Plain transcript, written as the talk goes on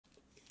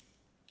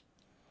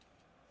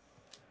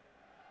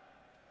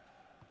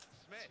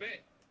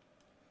Smith.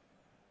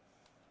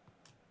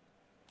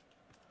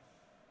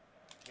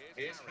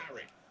 Here's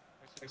Harry.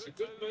 It's a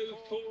good move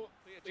for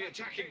the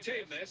attacking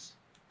team, this.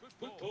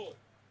 Good ball.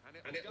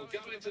 And it will go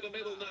into the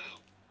middle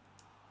now.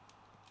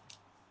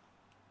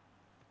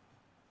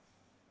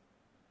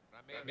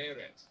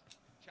 Ramirez.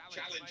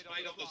 Challenge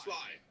made on the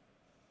slide.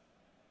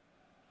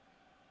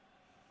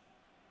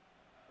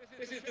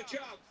 This is the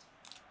chance.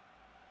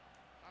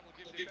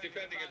 Will give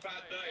defending a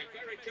bad name.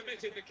 Very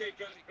committed, the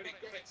keeper, but he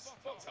got it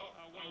spot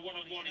on.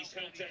 One-on-one, he's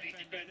helped any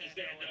defenders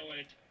there, no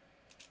end.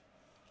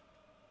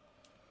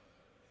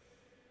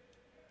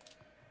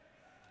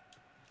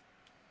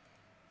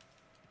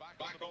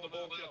 Back on the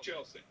ball now,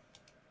 Chelsea.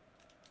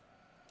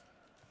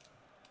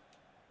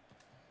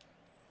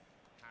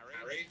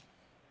 Harry.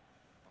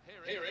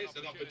 Here is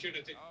an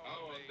opportunity.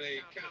 Oh, and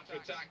the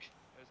counter-attack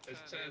has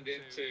turned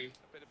into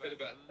a bit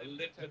of a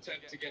limp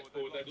attempt to get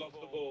forward. They've lost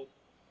the ball.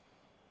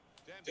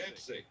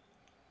 Dempsey.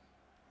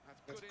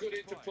 That's good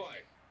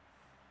interplay.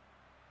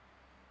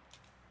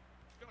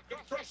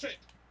 Going to cross it.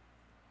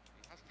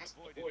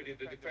 Hasn't avoided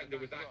the defender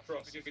with that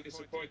cross. He'll be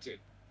disappointed.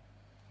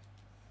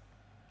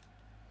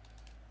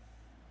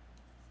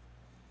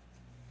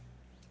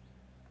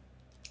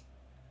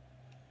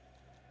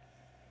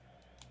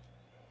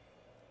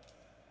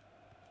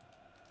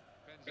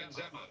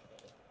 Benzema.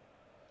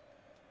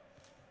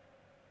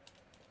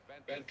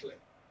 Bentley.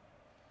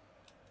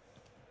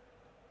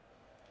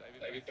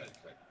 David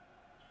Bentley.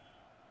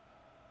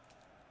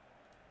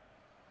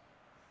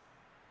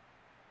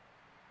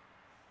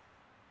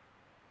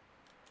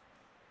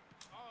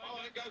 Oh,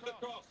 there goes the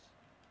cross.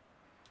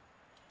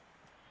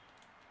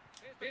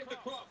 Here's the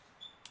cross.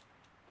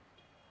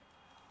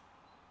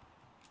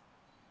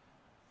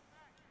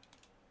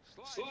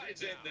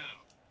 Slides in now.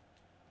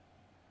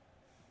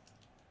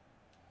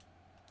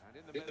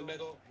 And in the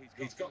middle,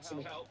 he's got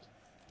some help.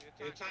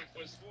 The attack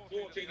was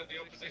 14 and the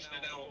opposition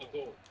are now on the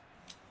ball.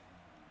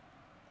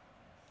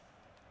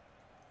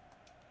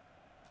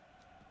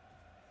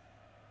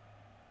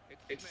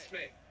 It's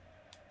Smith.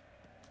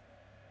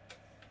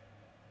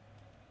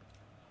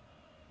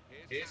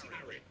 Here's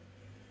Harry.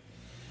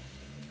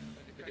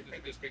 The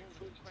defender's been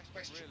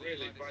questioned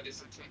really by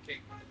this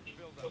attacking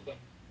build-up.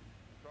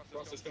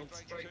 Cross has gone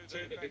straight to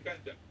the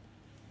defender.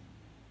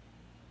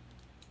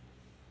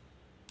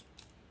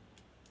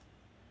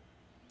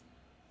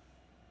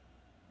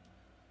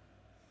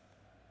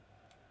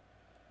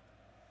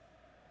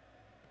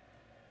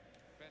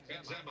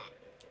 Benzema.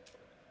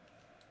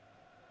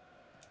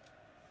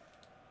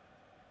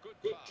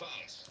 Good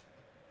pass.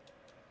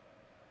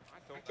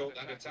 I thought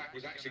that attack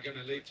was actually going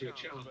to lead to a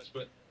chance,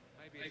 but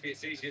maybe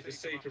it's easier to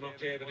see from up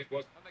here than it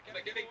was. And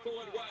they're getting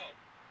forward well.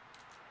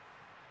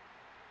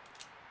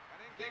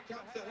 And in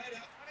comes the header.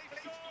 And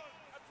he's scored!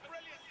 A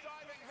brilliant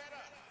diving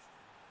header.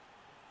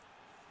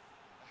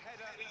 A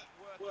header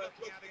Worth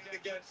looking at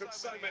again from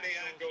so many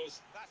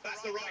angles.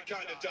 That's the right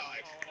kind of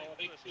dive. Oh, I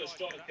think for a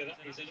striker, that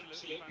is an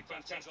absolutely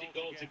fantastic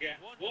goal to get.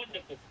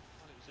 Wonderful.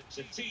 It's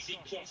a teasing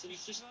cross, and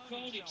he's just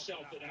thrown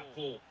himself at that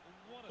ball.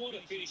 What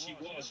a finish he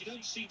was. You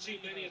don't see too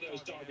many of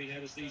those diving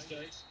headers these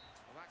days.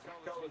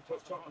 That goal has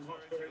put Tottenham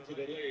Hotspur into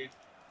the lead.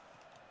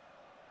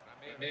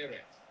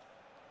 Ramirez.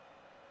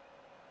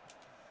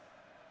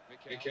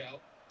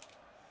 Mikel.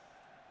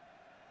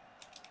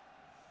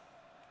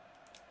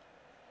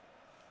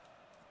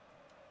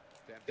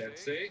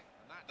 Dempsey.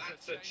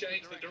 That's a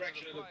change the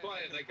direction of the play,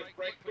 and they can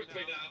break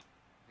quickly now.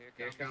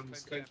 Here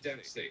comes Clint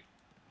Dempsey.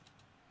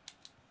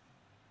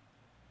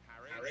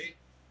 Harry.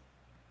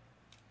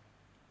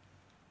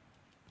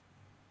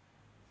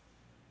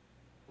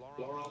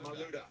 Laurent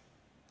Malouda.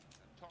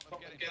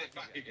 Tottenham get it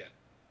back again.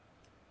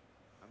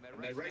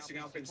 And they're racing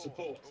up in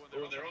support.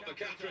 Oh, they're on the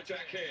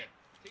counter-attack here.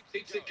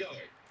 Keeps it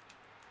going.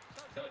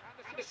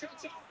 And the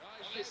shot's on.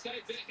 Oh, he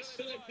saved it. It's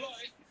still in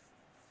play.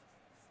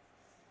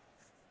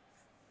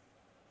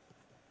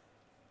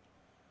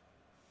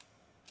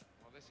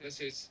 This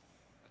is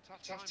a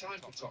tough time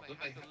for Tottenham.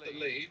 They have the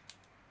lead.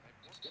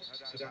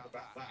 No doubt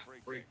about that.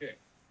 Free kick.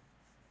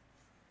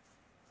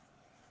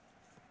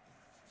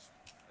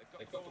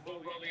 They've got the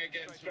ball rolling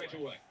again straight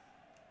away.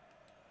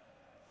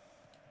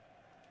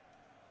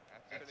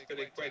 That's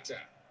Filiqueta.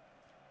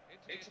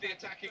 Into the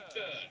attacking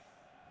third.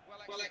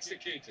 Well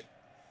executed.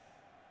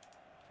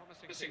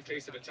 Promising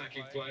piece of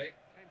attacking play.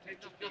 Came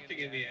to nothing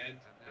in the end,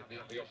 and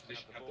now the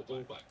opposition have the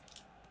ball back.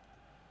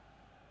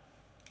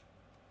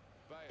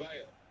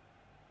 Bale.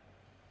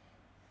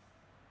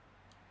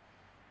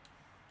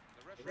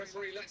 The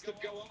referee lets them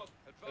go on.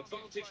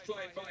 Advantage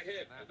played by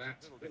him. And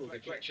that little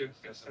deflection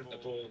has sent the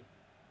ball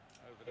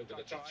over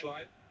the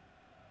touchline.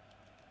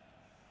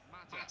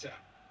 Mata.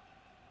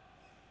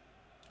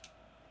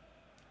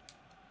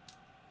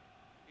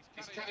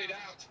 He's cut it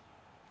out.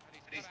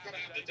 And he's cut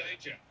out the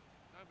danger.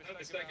 No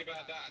mistake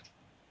about that.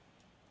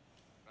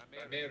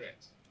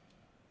 Ramirez.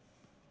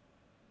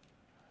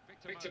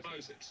 Victor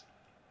Moses.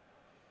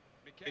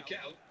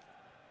 Mikel.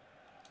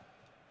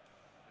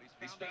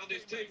 He's found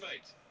his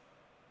teammate.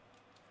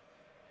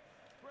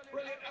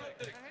 Brilliant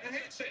opening. And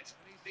hit gets it.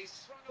 He's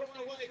sprung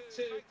away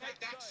to make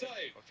that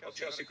save. Well,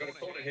 Chelsea got a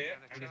corner here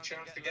and a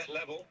chance to get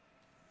level.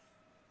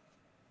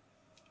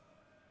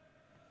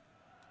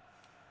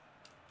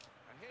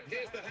 And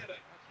here's the header.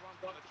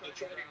 Run from the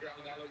training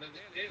ground, Alan, and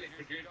nearly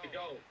produced a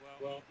goal.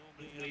 Well,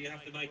 normally you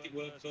have to make it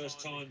work first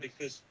time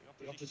because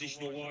the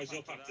opposition will wise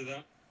up after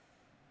that.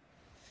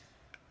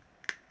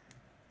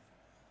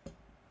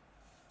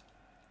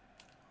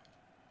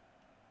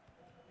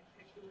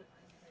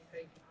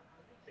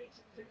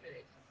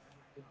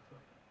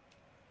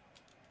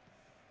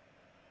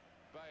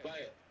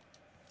 Bale.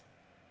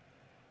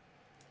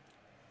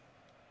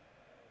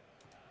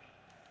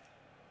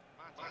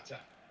 Mata.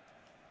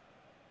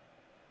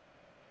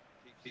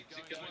 Keeps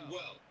it going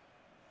well.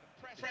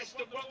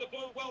 Preston run the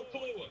ball well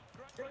forward.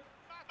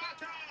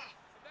 Mata!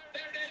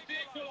 There it is,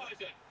 the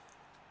equaliser.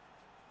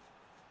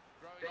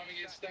 Growing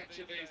in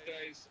stature these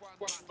days,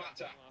 Juan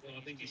Mata. Well,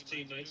 I think his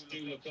teammates do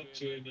look up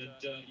to him,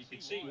 and you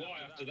can see why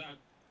after that.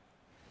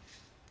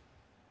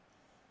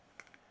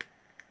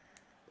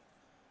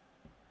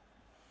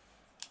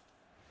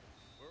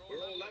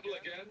 We're all level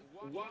again.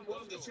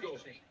 1-1 the score.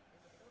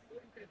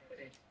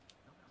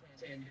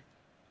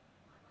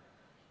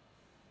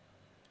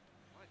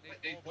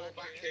 Might need more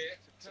back here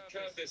to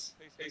curb this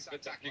piece of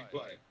attacking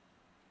play.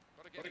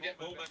 Got to get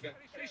more men back.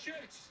 He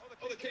shoots!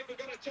 Oh, the keeper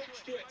got a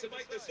touch to it to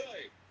make the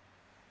save.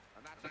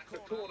 And that's the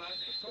corner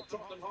for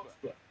Tottenham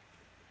Hotspur.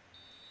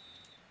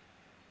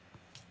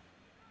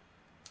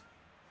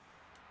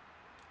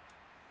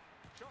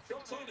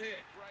 Shots on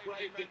here.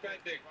 Brave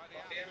defending by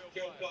the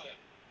outfield player.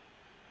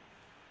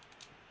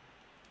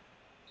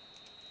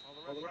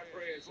 Well, the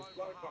referee is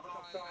blown for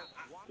half-time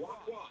at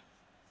 1-1.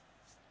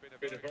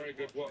 Been a very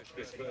good watch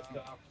this first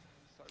half.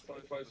 So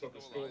close on the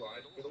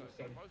scoreline, but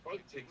also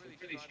both teams are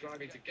really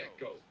striving to get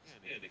goals.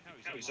 Yeah, if it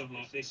carries on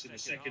like this in the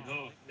second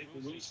half, I think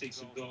we will see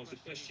some goals. The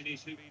question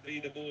is who will be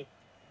the more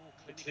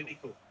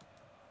clinical.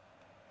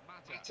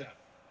 Mata.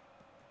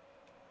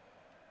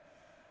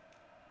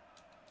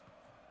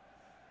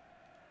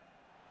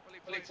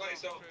 Well, he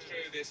plays on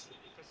through this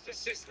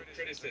persistent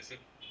criticism.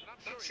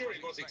 I'm sure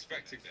he was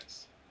expecting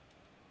this.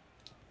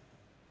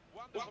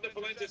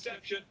 Wonderful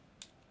interception.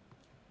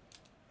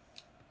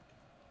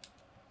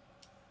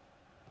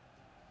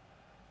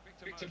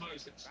 Victor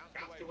Moses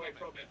bounced away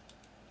from him.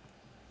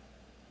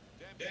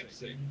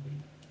 Dempsey.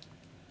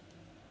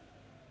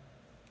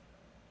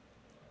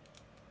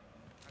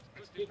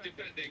 That's good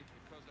defending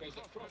because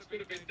the cross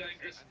could have been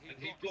dangerous and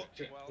he blocked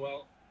it.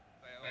 Well,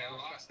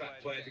 they'll ask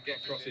that player to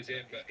get crosses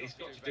in, but he's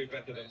got to do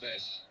better than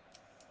this.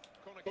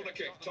 Corner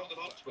kick, Tottenham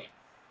Hotspur.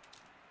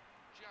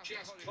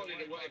 Just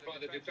volleyed away by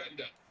the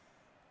defender.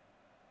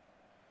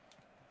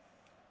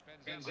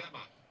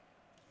 Benzema.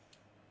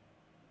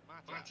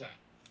 Mata.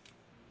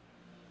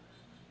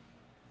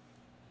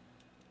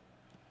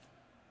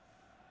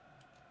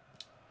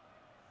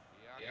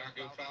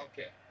 Iago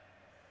Falque.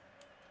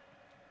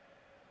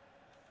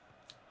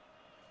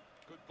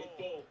 Good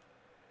ball.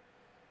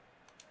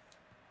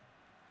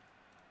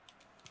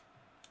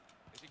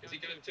 Is he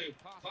going to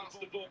pass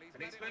the ball?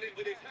 And he's met it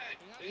with his head.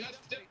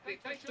 He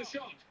takes the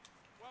shot.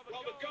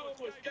 Well, the goal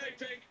was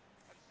gaping.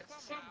 And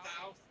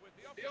somehow,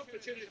 the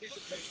opportunity to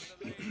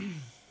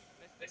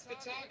it's the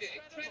target.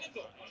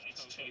 Incredible.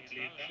 It's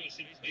totally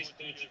embarrassing from his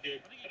point of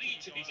view. I think he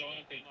took his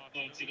eye off it,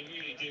 Martin. I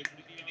really do.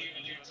 He knew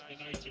the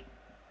explanation.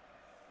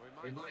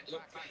 We might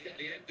look back at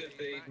the end of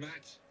the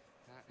match.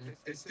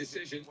 This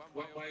decision,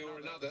 one way or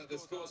another, the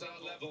scores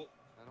are level.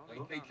 And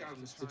on he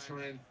comes to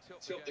try and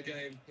tilt the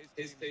game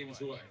his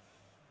team's way.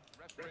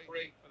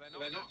 Referee,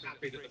 they're not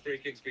happy that the free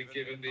kick's been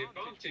given. The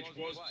advantage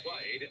was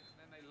played.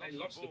 They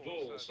lost the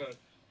ball, so you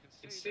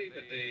can see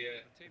that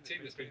the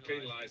team that's been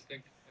penalised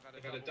think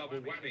they've had a double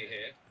whammy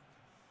here.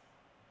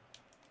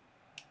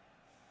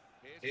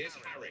 Here's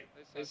Harry.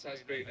 This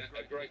has been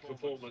a great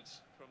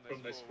performance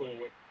from this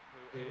forward,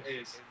 who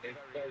is in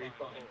very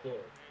fine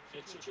form.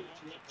 It's such a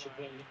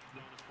watchable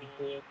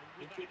before.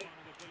 With that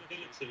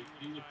ability,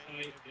 you would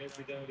pay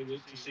every day of the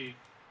week to see.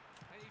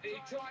 He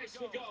tries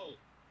for goal.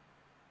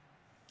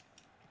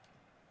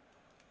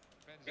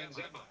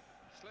 Benzema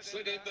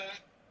slid in there.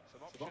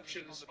 Some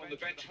options on the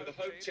bench for the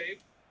home team.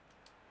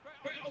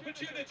 Great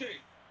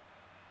opportunity.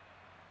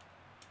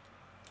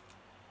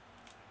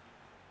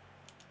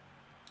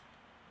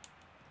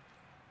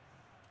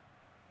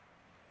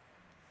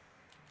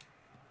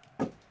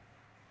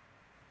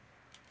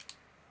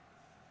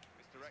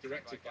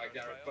 Directed by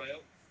Gareth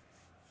Bale.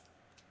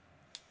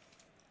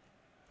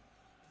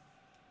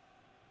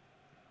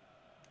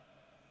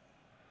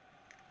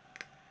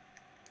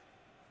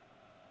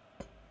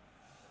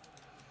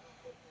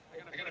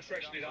 They're going to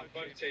freshen it up,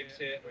 both teams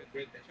here,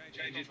 with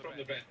changes from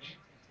the bench.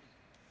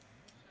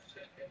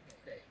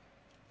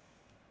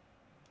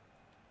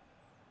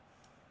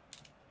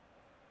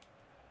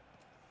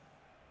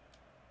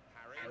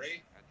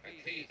 Harry, and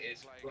he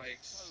is playing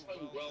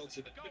so well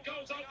to the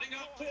goal's opening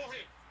up for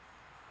him.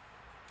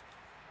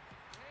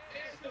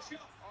 Here's the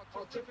shot.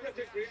 Oh,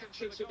 terrific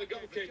reactions from the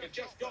goalkeeper,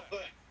 just got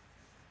there.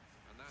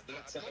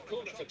 That's a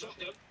corner for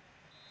Tottenham.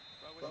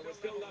 Well, we're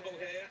still level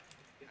here.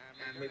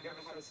 And we're going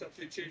to have a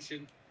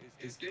substitution.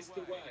 Is this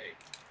the way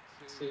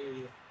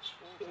to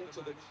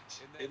alter the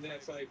match in their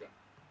favour?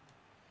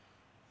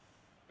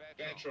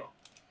 Bertrand.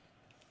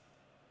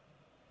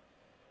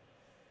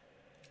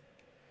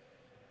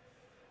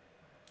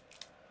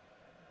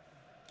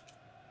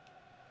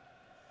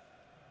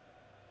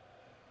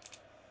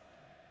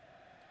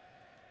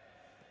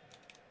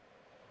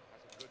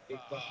 Good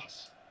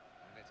pass.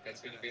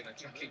 It's going to be an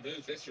attacking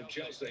move, this from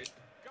Chelsea.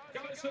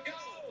 Goes for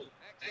goal!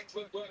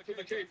 Excellent work from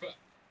the keeper.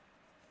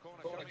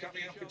 Corner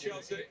coming up for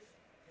Chelsea.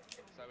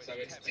 So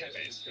it's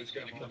Tevez who's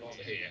going to come on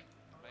here.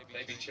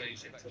 Maybe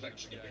change the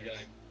selection of the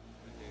game.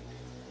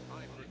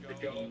 The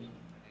goal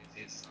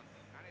is...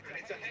 And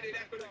it's a headed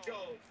effort at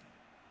goal.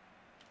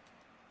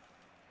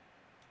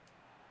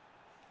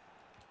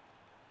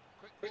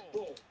 Quick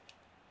ball.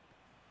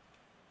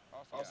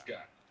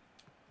 Oscar.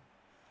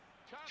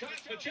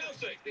 Chance for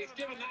Chelsea. He's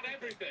given that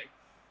everything.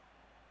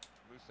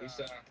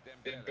 Musa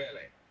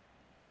Dembele.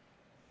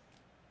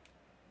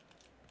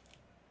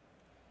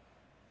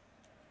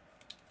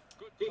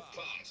 Good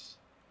pass.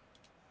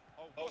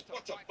 Oh,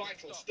 what a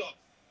vital stop.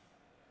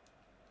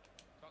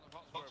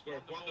 Hotspur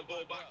have won the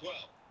ball back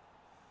well.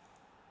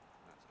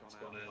 That's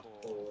gone out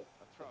for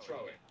a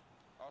throw-in.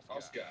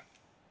 Oscar.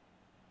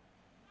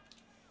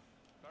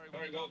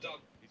 Very well done.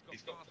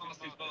 He's got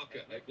past his marker.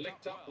 They've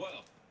linked up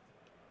well.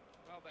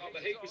 Well, the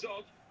heat was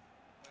on,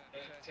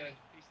 but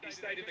he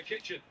stayed in the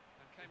kitchen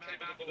and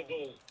came out for the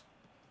ball.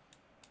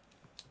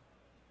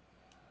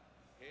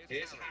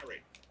 Here's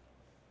Harry.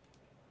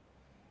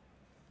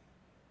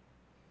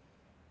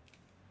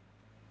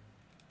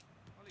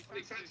 Well,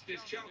 he fancied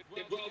his shot,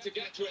 did well to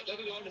get to it, let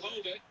alone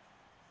hold it.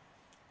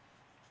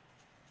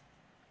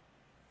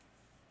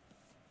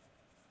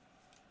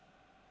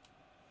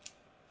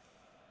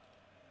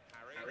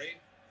 Harry.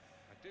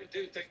 I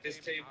do think this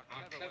team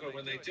are clever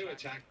when they do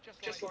attack,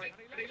 just like,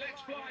 and he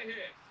lets fly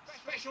here.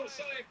 Special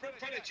save from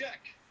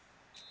Penacek.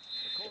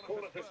 The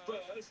corner for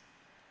Spurs.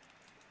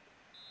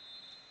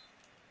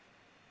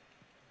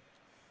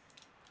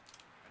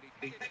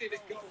 He headed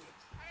it goal.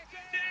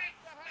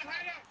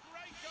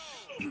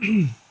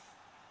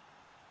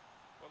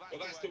 Well,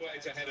 that's the way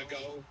to head a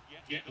goal.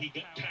 Yeah, he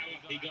got power,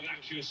 he got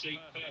accuracy,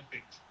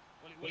 perfect.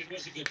 Well, it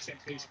was a good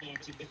set-piece,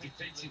 Martin, but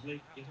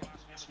defensively, you have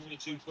to ask one or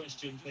two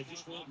questions. They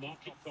just weren't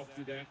marking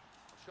properly there.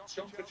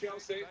 Shot for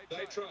Chelsea,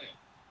 they trail.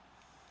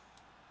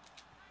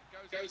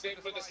 Goes in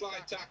for the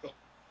slide tackle.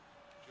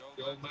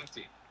 Joel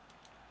Matty.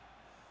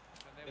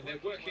 And they're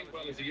working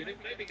well as a unit,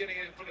 maybe getting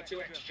in one or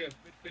two extra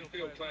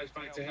midfield players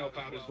back to help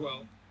out as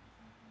well.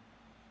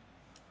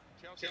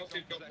 Chelsea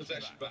have got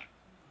possession back.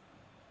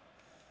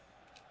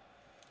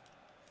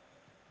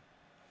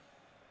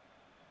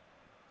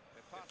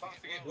 They're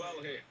passing it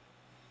well here.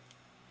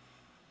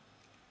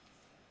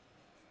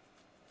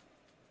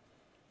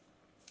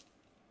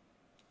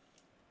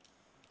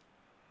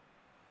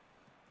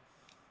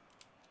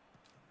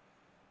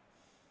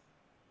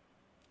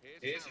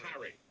 Here's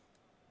Harry.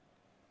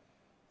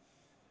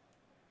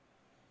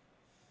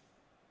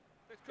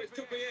 This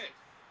could be it.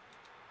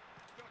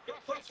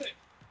 Cross it.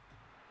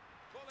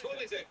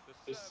 What is it?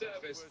 The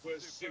service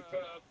was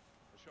superb.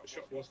 The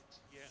shot wasn't.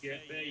 Yeah,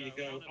 there you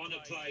go. On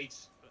a plate,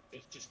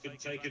 but just couldn't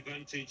take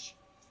advantage.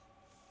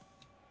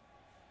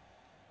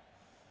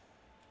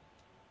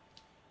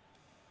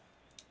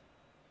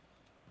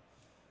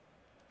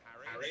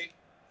 Harry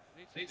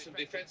needs some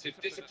defensive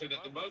discipline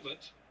at the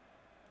moment.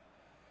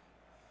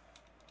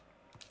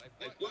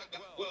 They've worked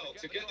that well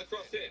to get the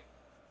cross in.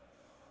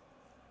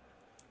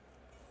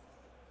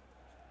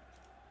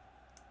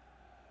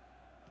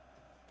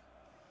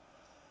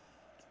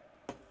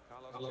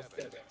 Carlos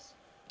Tevez.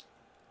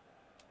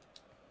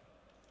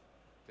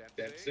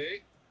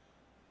 Dempsey.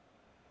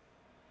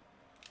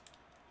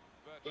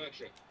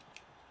 Bertrand.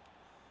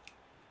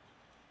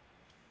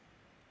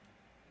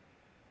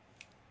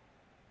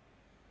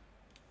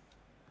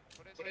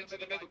 Put into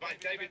the middle by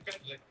David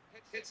Bentley.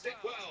 Hits it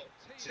well.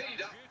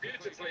 Teed up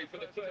beautifully for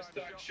the first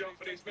time shot,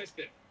 but he's missed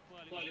it.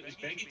 Well, it was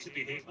begging to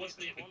be hit,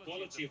 wasn't it? The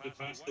quality of the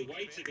pass, the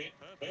weight of it,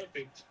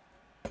 perfect.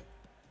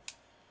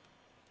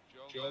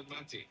 Joel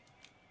Matty.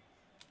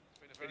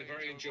 It's been a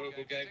very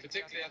enjoyable game,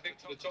 particularly, I think,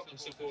 for the Tottenham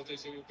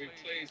supporters who will be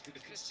pleased with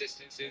the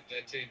consistency that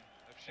their team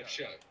have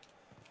shown.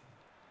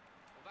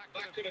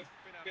 That could have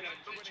been a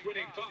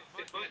match-winning pass.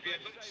 It might be a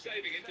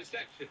match-saving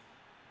interception.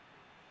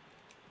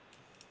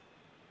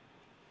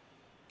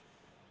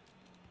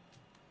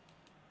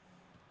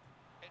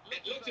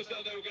 It looked as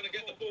though they were going to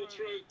get the ball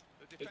through.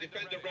 The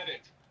defender read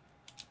it.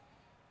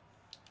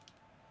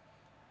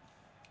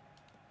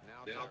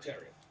 Now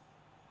Terry.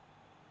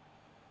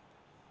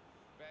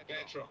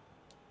 Bertrand.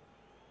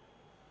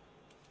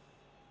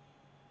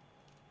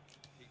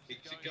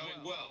 Keeps it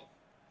going well.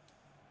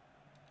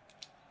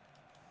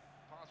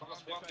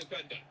 Pass one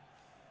defender.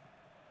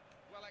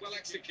 Well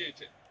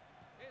executed.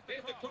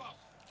 Here's the cross.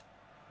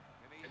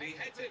 And he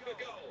heads it for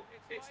goal.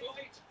 It's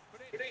late,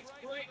 but it's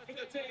great for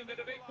the team that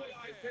have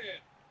equalised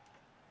here.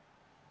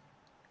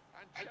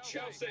 And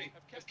Chelsea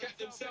have kept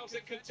themselves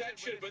in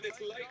contention with this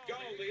late goal,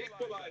 the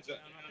equaliser.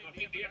 I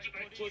think the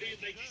appetite put in,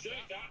 they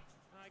deserve that.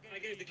 I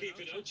gave the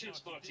keeper no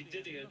chance, Martin,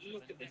 did he? And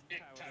look at the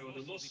neck power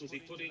and the muscles he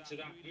put into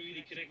that,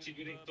 really connected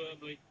with it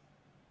firmly.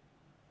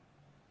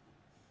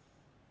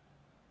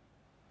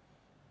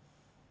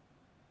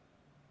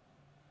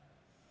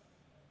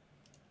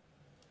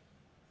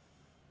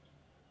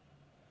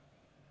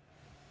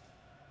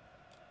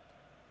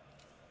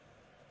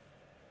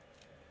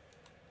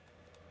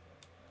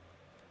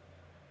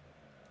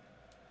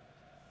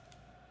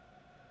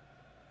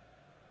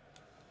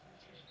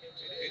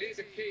 It is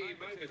a key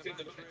moment in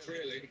the match,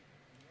 really,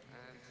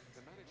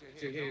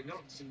 to hear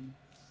not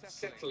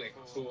settling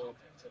for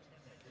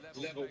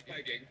level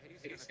pegging.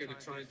 He's going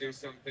to try and do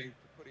something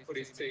to put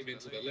his team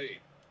into the lead.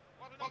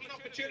 What an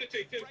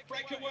opportunity to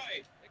break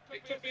away.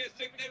 It could be a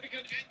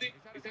significant ending.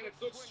 He's had a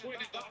good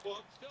swing at that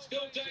one.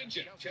 Still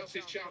danger.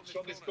 Chelsea's chance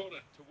from this corner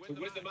to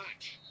win the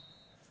match.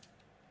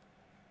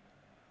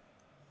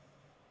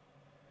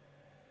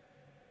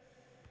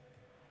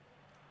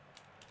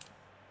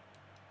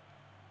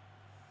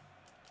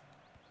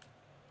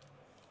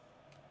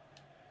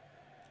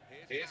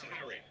 Here's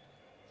Harry.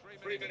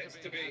 3 minutes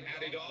to be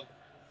added on.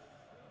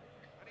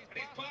 And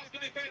he's past the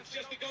defence,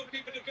 just the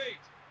goalkeeper to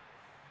beat.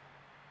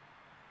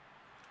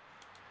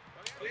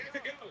 Well, he had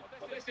to go.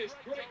 Well, this is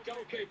great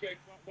goalkeeping.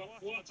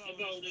 What a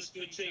bonus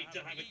for a team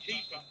to have a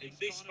keeper in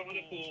this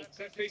final ball.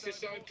 Set piece is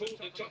so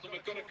important. Tottenham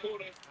have got a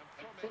corner,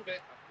 and from it,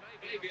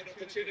 maybe an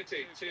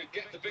opportunity to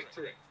get the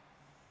victory.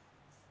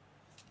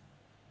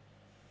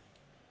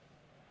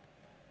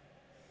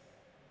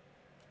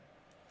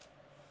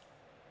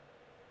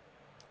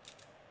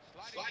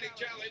 Sliding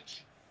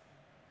challenge.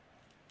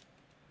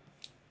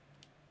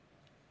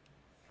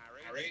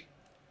 Harry.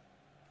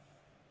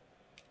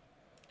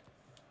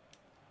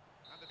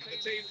 And the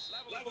team's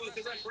level as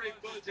the referee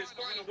blows his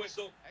final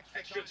whistle.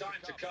 Extra time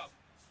to come.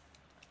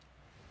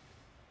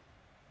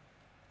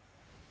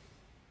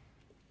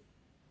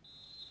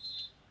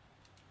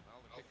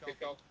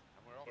 Kick off.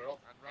 And we're off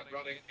and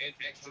running in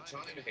extra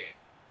time here.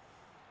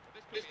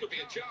 This could be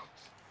a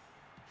chance.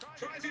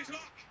 Tries his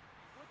luck.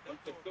 I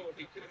thought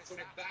he could have put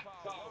it that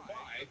far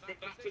wide from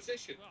that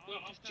position. Well,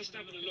 I'm just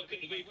having a look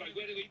at the replay.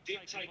 Whether he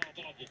did take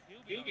the bobble,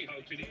 he'll be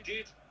hoping he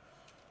did.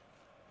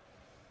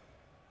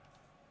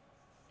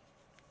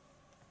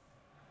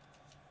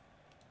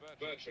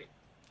 Bertrand.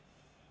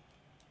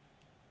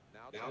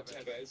 Now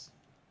Tevez.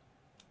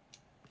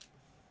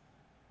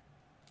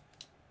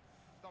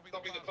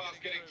 Stopping the pass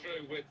getting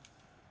through with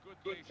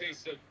good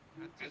piece of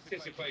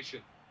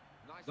anticipation.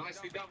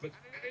 Nicely done, but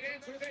and it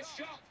ends with this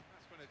shot.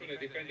 When a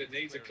defender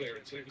needs a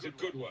clearance, and it was a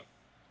good one.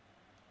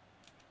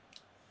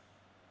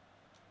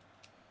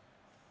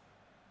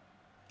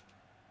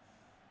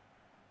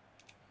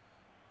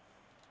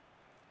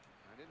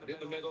 And in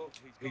the middle,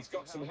 he's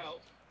got some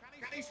help.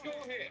 Can he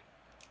score here?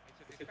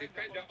 It's a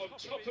defender on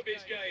top of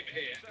his game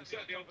here, and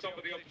certainly on top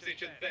of the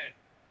opposition then.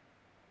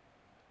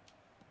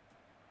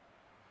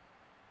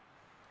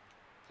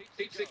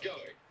 Keeps it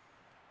going.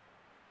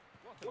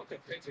 What a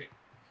pity.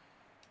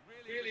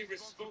 Really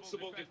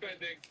responsible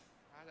defending.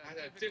 Had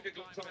a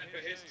difficult time for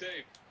his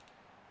team.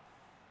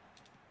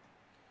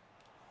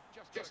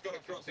 Just got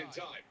across in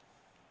time.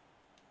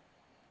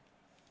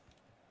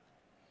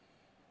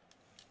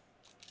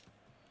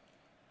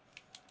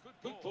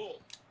 Good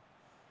ball.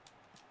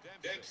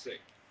 Dempsey.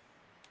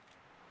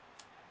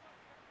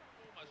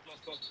 Almost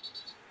lost one.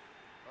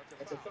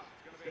 That's a foul.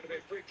 It's going to be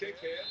a free kick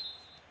here.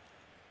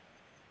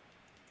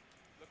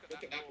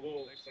 Look at that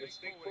wall. They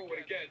sneak forward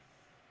again.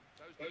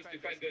 Those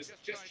defenders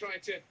just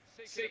trying to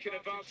seek an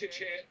advantage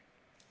here.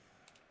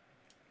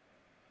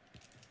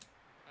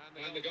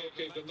 And the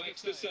goalkeeper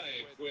makes the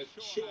save with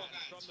sure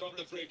hands from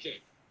the free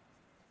kick.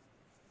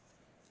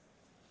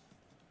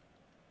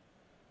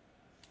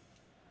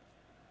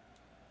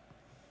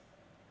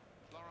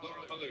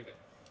 Laurent Maluna.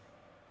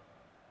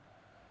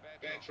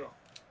 Bertrand.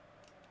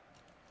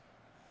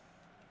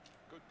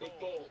 Good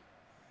ball.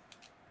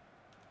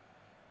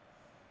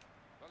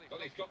 Well,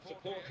 he's got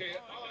support here.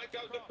 Oh, it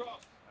goes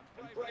across.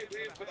 And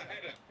bravely in for the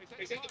header.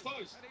 He's in the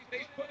post.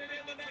 He's put it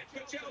in the net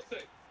for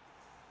Chelsea.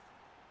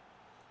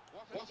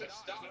 What a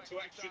start to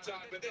extra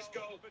time with this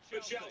goal for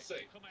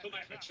Chelsea. Come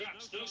out the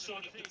traps, no sign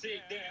of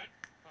fatigue there.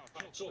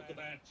 Oh, talk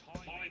about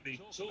timing,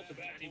 talk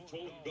about an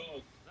important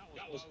goal.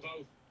 That was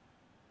both.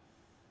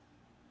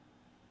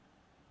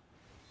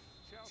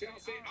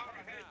 Chelsea are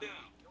ahead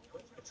now.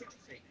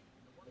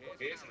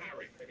 Here's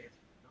Harry.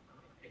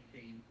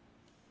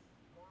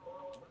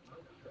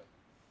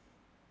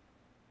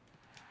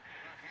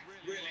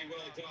 Really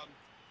well done.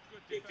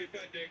 Good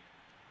defending.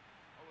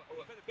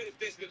 Oh, a bit of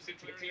distance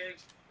into the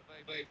clearance.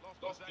 They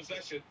lost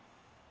possession.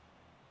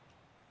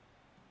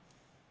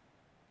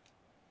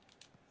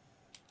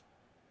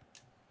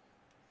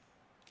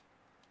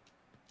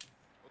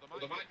 Well,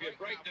 there might be a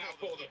break now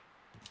for them.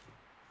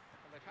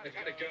 They've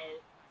had a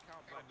go.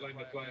 Can't blame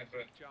the player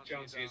for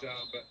chancing his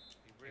arm, but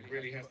he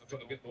really has to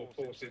put a bit more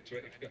force into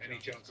it if he's got any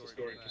chance of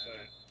scoring from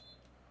there.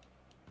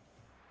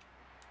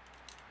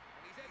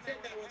 He's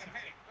in there with a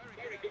head.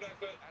 Very good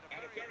effort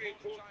at a very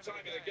important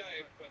time of the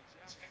game, but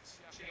just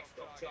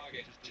off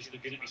target. Just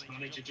looking at his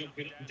manager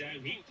jumping up and down,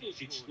 he feels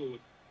he'd scored.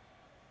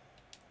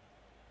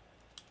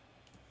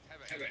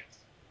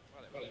 Tevez.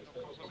 Well,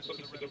 it's not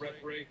something for the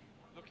referee.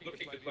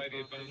 Looking to play the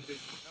advantage.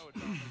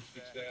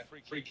 It's their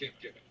free kick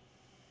given.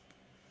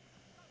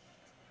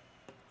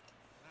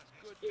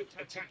 Good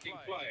attacking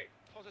play.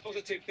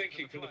 Positive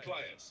thinking from the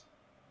players.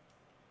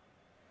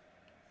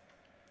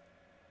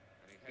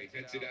 He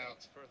heads it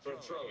out for a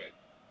throw-in.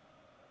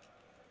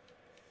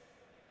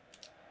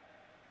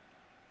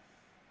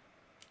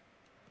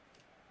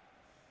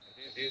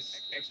 It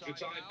is extra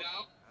time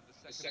now,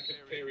 the second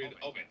period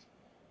of it.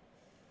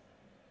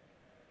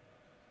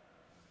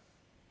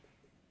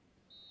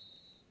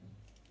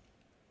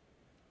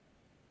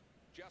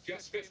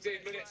 Just 15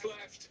 minutes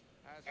left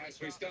as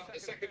we start the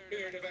second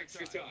period of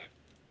extra time.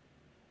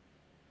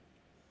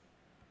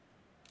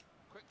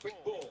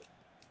 Quick ball.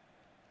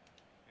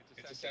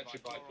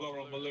 Interception by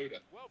Florent Malouda.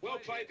 Well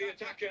played the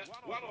attacker,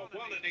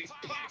 one-on-one, and he's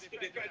past the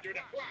defender in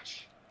a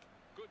flash.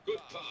 Good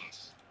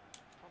pass.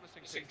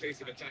 Promising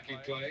piece of attacking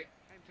play.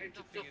 Came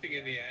to nothing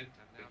in the end,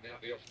 and now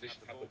the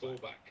opposition have the ball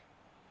back.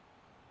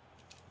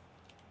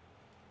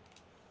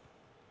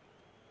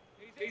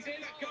 He's in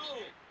a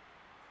goal!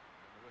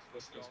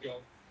 Whistler's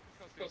gone.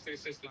 Because the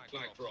assistant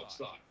flagged for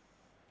offside.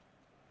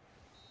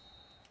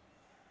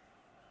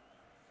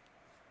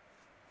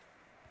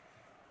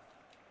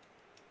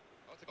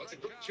 That's a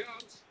good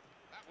chance.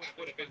 That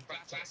would have been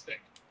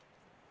fantastic.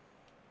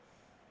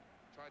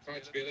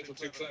 Tried to be a little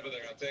too clever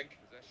there, I think.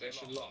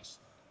 Possession lost.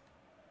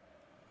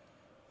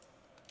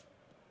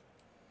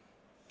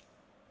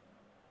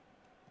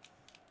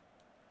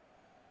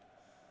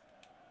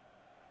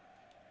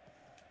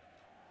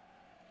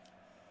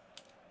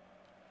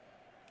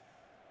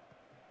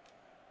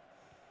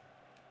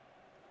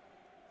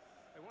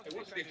 They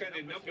want to defend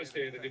in numbers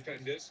here, the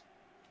defenders.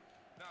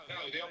 No,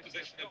 the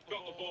opposition have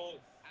got the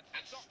ball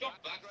and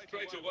stopped that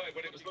straight away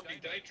when it was looking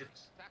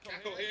dangerous.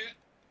 Tackle here.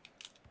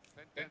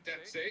 Then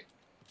Dempsey.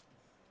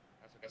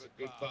 That's a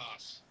good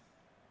pass.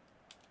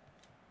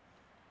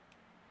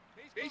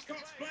 He's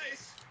got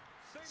space.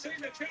 Seen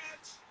the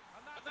chance.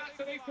 And that's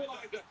an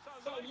equaliser.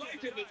 So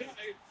late in the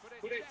day,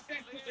 but it's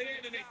definitely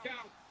in and it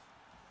counts.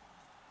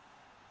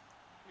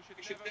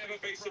 You should never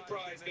be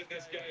surprised in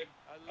this game.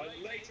 A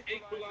late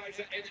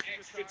equaliser in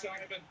extra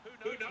time, and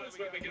who knows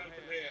where we go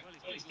from here.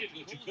 Well, it's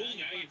difficult to call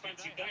now. You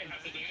fancy they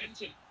have the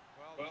momentum.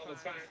 Well, the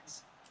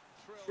fans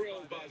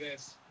thrilled by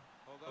this,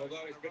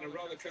 although it's been a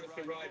roller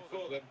coaster ride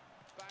for them.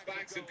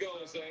 Bags of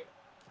goals, though.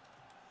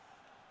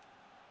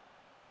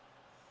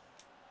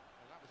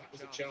 That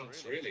was a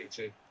chance, really,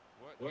 to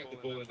work the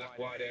ball in that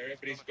wide area,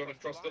 but he's gone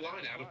across the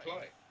line out of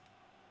play.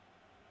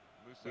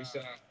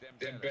 Moussa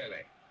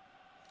Dembele.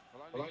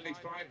 Well, only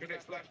 5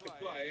 minutes left to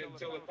play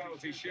until the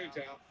penalty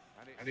shootout,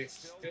 and it's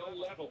still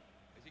level.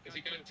 Is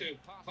he going to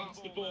pass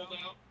the ball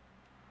now?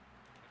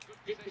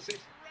 Good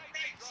position.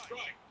 Great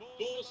strike.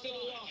 Ball still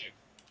alive.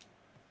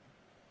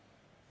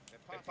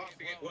 They're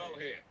passing it well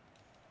here.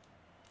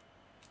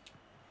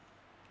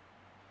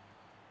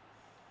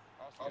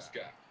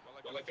 Oscar.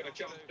 Well, they've got a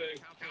chance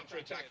to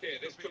counter-attack here.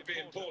 This could be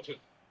important.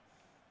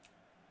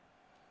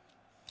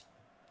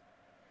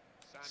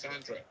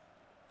 Sandro.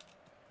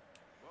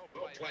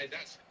 Well played.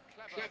 That's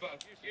clever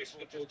use of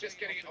the ball, just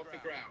getting it off the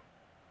ground.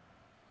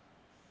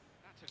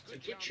 It's a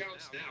good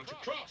chance now to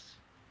cross.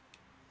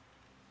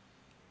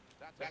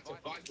 That's a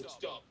vital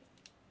stop.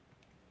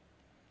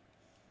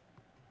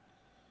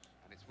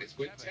 And it's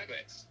with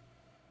Tevez.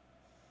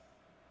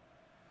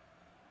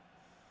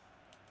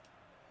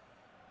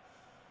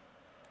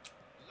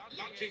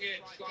 Lunging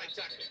in, slide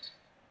tackle.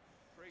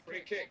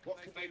 Free kick,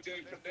 what can they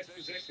do from this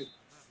position?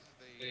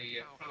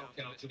 The foul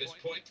count to this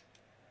point.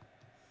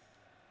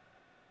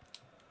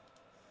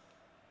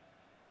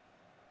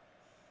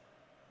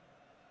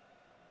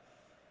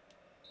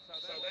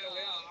 So there we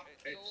are,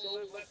 it's all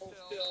level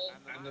still,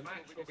 and the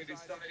match will be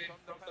decided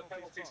from the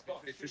penalty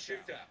spot. It's a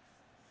shootout.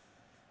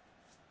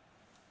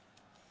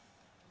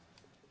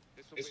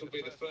 This will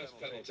be the first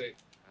penalty,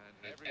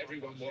 and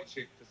everyone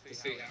watching to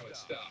see how it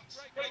starts.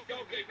 Great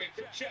goalkeeping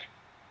from Czech.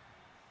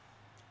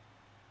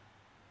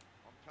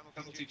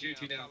 Penalty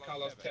duty now,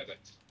 Carlos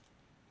Tevez.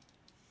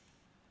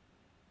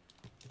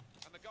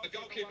 The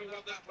goalkeeper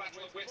won that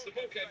battle of wits. The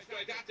ball came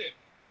straight at him.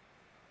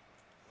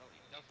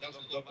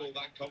 Doesn't look all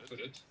that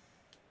confident.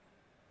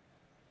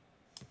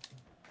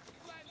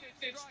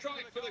 Splendid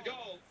strike for the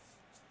goal.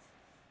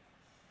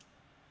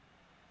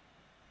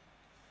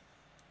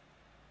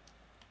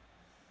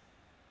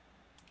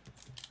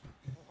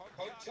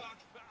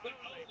 Contact, but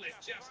only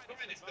just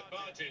minus the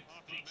margin.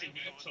 Teaching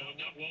out on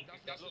that one.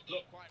 It doesn't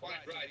look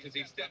quite right as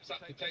he steps up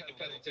to take the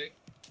penalty.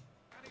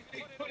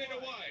 He's put it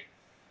away.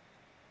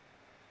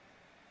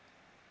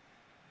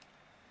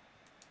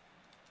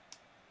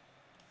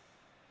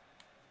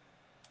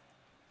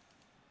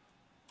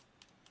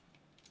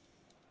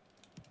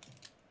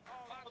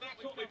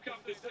 That's what we've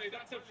come to see.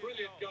 That's a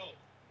brilliant goal.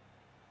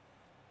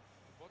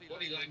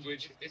 Body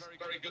language is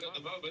very good at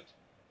the moment.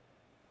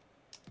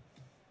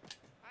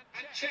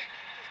 And check.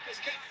 Has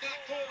kept that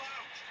ball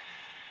out.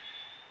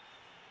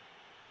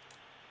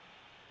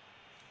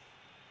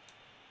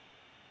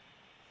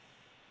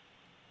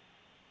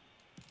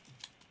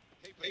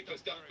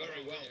 Keeper's done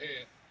very well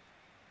here.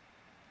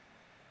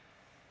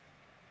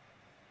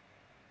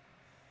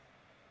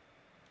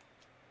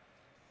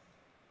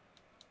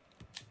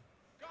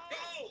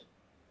 Goal!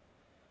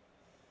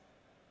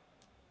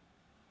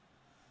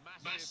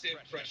 Massive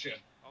pressure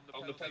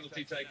on the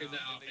penalty taken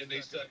now in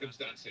these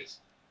circumstances.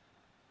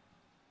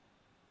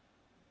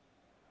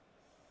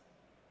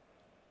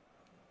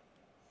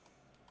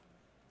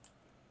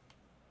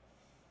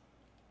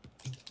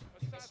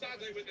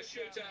 Sadly, with the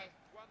shooter,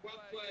 one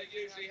player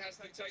usually has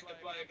to take the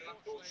blame, but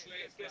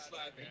unfortunately it's this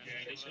lad.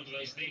 Yeah, it's one of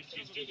those things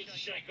you struggle to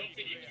shake off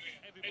in your career.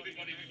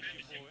 Everybody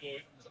remembers him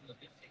for it.